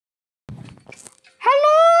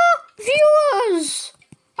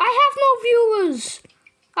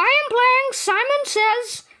Simon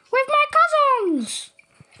Says with my cousins.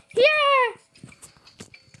 Yeah.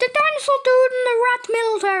 The dinosaur dude and the rat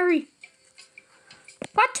military.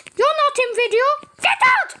 What? You're not in video? Get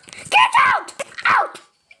out! Get out! Out!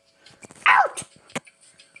 Out!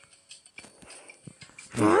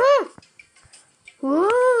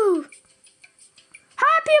 Woo!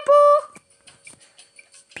 Hi, people!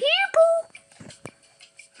 People?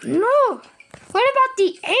 No. What about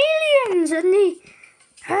the aliens and the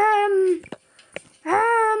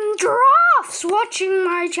giraffes watching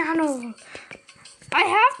my channel? I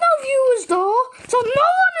have no viewers though, so no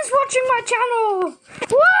one is watching my channel.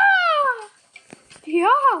 Wow!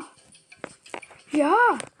 Yeah.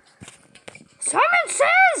 Yeah. Simon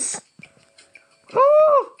Says.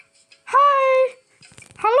 Oh. Hi.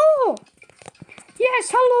 Hello.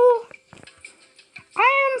 Yes, hello. I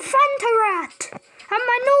am Fanta Rat, and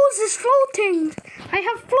my nose is floating. I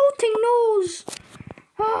have floating nose.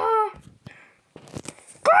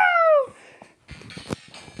 Go!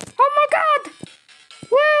 Oh my God!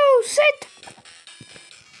 Whoa, sit!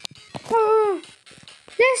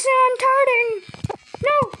 Listen, I'm turning.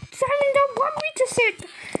 No, Simon don't want me to sit.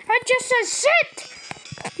 I just says sit.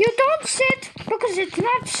 You don't sit because it's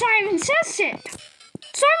not Simon Says sit.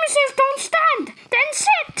 Simon Says don't stand, then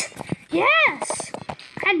sit. Yes.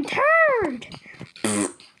 And turd.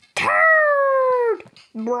 Turd.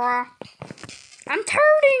 Bruh. I'm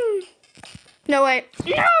turding. No, wait.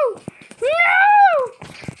 No! No!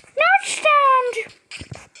 Not stand.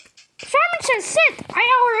 Simon Says sit. I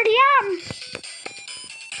already am.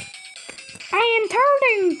 I am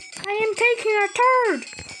turding. I am taking a turd.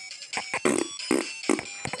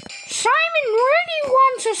 Simon really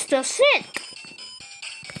wants us to sit.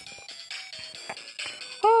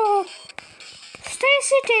 Oh, stay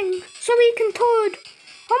sitting so we can turd.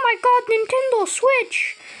 Oh my God, Nintendo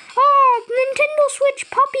Switch. Oh, Nintendo Switch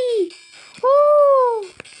puppy. Oh,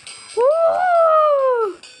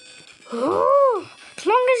 oh, oh. As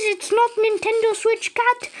long as it's not Nintendo Switch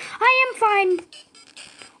cat, I am fine.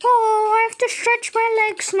 Oh, I have to stretch my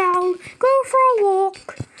legs now. Go for a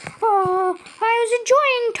walk. Oh, I was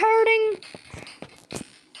enjoying turding.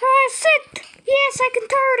 Sit. Yes, I can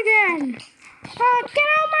turd again. Get out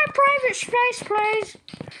of my private space, please.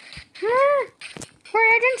 Wait,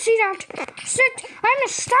 I didn't see that. Sit. I'm a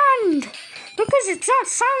stand. Because it's not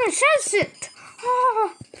Simon Says sit.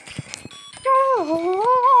 Oh.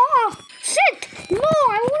 Oh. Sit. No,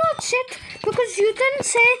 I will not sit. Because you didn't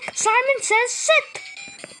say Simon Says sit.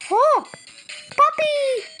 Oh,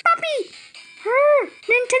 puppy, puppy,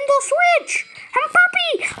 Nintendo Switch, and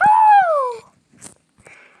puppy,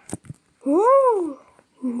 oh, ooh,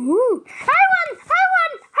 ooh, I won,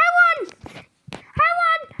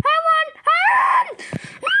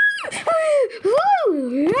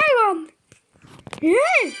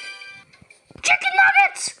 yeah. Chicken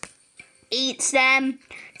nuggets, eats them,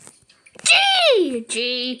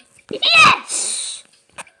 G, yes,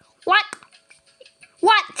 what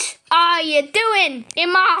are you doing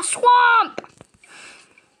in my swamp?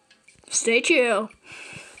 Stay chill.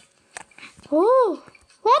 Oh,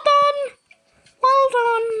 well done,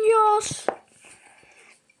 yes.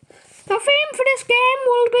 The theme for this game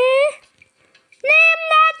will be name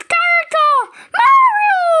that character,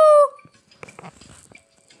 Mario.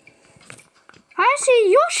 I see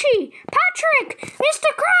Yoshi, Patrick,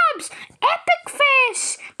 Mr. Krabs, Epic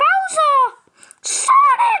Face, Bowser,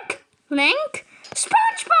 Sonic, Link,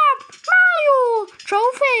 SpongeBob, Mario,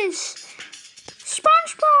 trophies,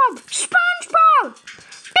 SpongeBob,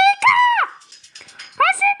 Pika! I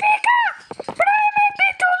say Pika, but I may be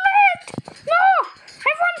too late. No,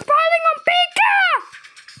 everyone's piling on Pika.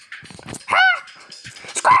 Ha!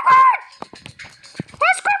 Squidward!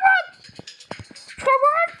 Where's Squidward?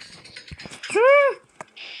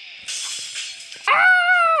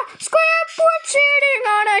 Squidward sitting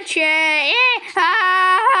on a chair.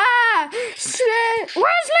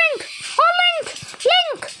 Where's Link? Oh, Link!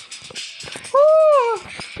 Oh,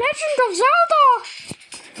 Legend of Zelda!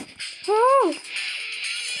 Oh,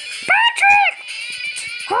 Patrick!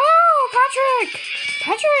 Oh,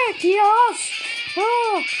 Patrick, yes.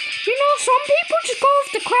 Oh, you know, some people just go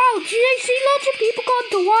with the crowd. They see lots of people going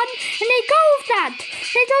to one, and they go with that.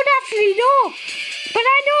 They don't actually know. But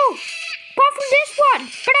I know. Apart from this one.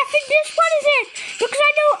 But I think this one is it. Because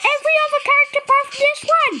I know every other character apart from this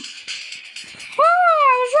one. Oh,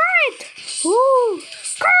 I was right. Ooh,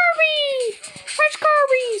 Kirby. Where's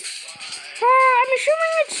Kirby? I'm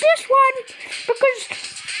assuming it's this one. Because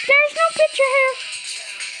there's no picture here.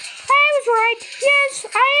 I was right. Yes,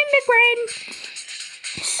 I am big brain.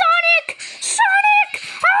 Sonic!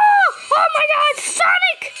 Oh my God,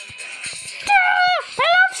 Sonic! I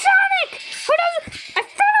love Sonic!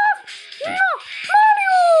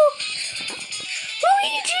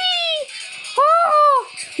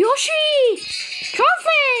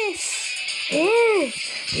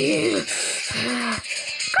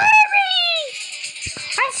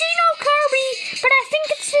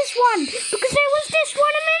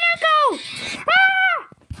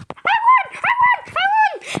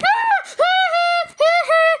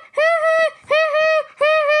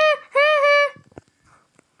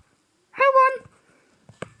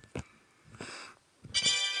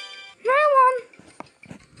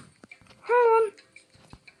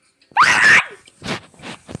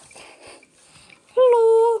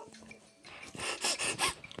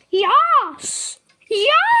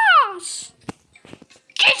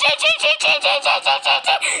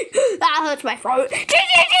 That hurts my throat.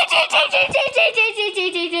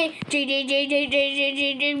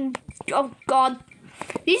 Oh God,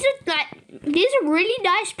 these are really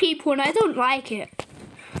nice people, and I don't like it.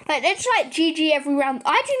 Like, it's like GG every round.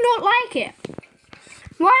 I do not like it.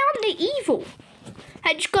 Why aren't they evil?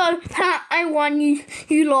 I just go, ha, I won, you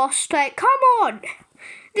lost. Like, come on.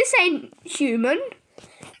 This ain't human.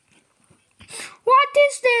 What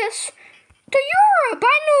is this? To Europe.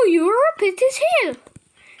 I know Europe. It is here.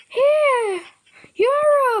 Here.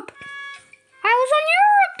 Europe. I was on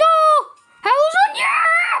Europe, though. I was on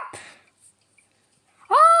Europe.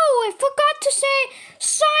 Oh, I forgot to say,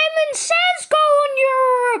 Simon says go on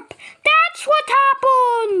Europe. That's what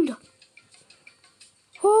happened.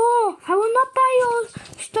 Oh, I will not buy your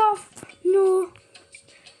stuff. No.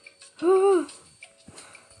 Oh.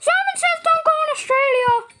 Simon says don't go on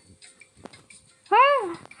Australia.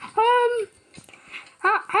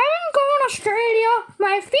 I didn't go on Australia.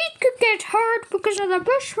 My feet could get hurt because of the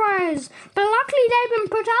bushfires. But luckily they've been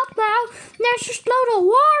put out now. There's just loads of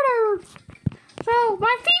water. So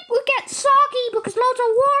my feet would get soggy because loads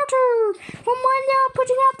of water from when they were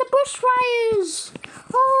putting out the bushfires.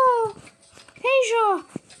 Oh, Asia,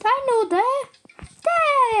 I know there.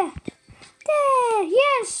 There,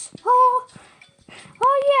 yes. Oh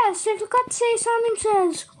yes, I forgot to say Simon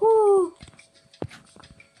says. Oh,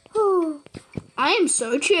 I am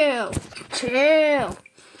so chill.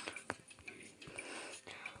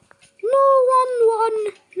 No one won.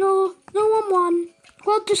 No one won.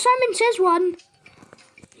 Well, the Simon says one.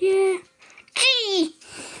 Yeah. Gee.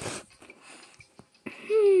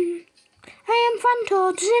 I am Fanta.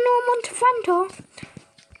 Does anyone want a Fanta?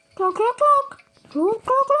 Clock, clock, clock. Clock,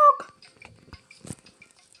 clock, clock.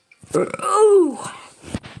 Oh.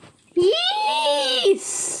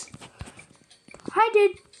 Yes. I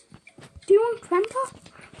did. Do you want Fanta?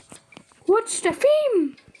 What's the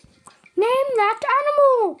theme? Name that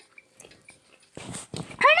animal.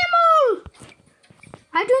 Animal!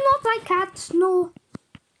 I do not like cats, no.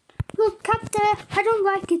 Look, cat there, I don't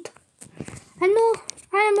like it. And no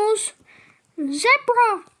animals.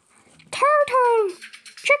 Zebra, turtle,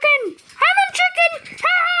 chicken. I'm a chicken!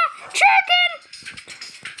 Haha! Chicken!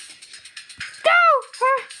 Go!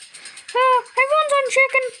 Everyone's on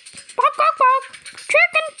chicken. Bok, bok, bok.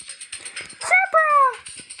 Chicken! Zebra!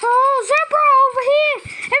 Oh, zebra over here!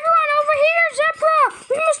 Everyone over here, zebra!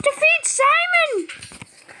 We must defeat Simon!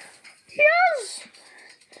 Yes!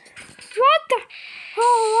 What the?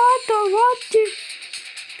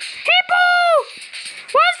 Hippo!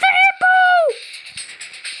 Where's the hippo?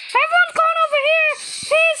 Everyone's going over here!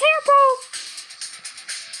 Here's hippo!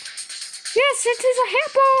 Yes, it is a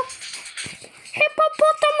hippo!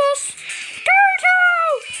 Hippopotamus!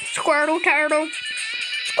 Turtle! Squirtle, turtle!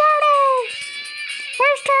 Squirtle!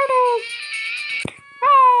 Where's turtle?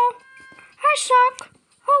 Oh, I suck.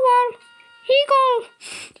 Oh well. Eagle!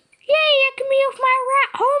 Yay, I can be with my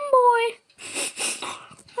rat homeboy.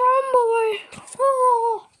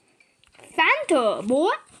 Oh. Fanta,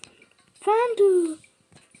 boy. Fanta.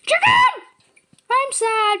 Chicken! I'm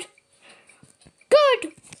sad. Good.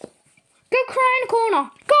 Go cry in the corner.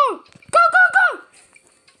 Go.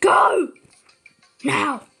 Go.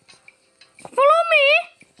 Now. Follow me.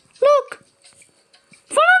 Look.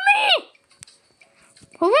 Follow me.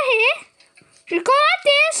 Over here. Just go like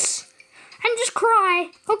this. And just cry,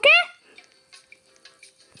 okay?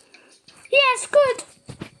 Yes, good.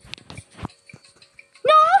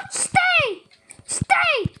 No, stay!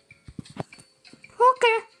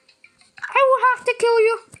 Okay. I will have to kill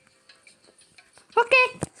you. Okay,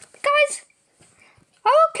 guys. I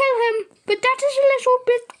will kill him, but that is a little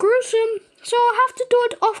bit gruesome, so I'll have to do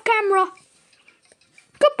it off camera.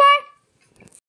 Goodbye.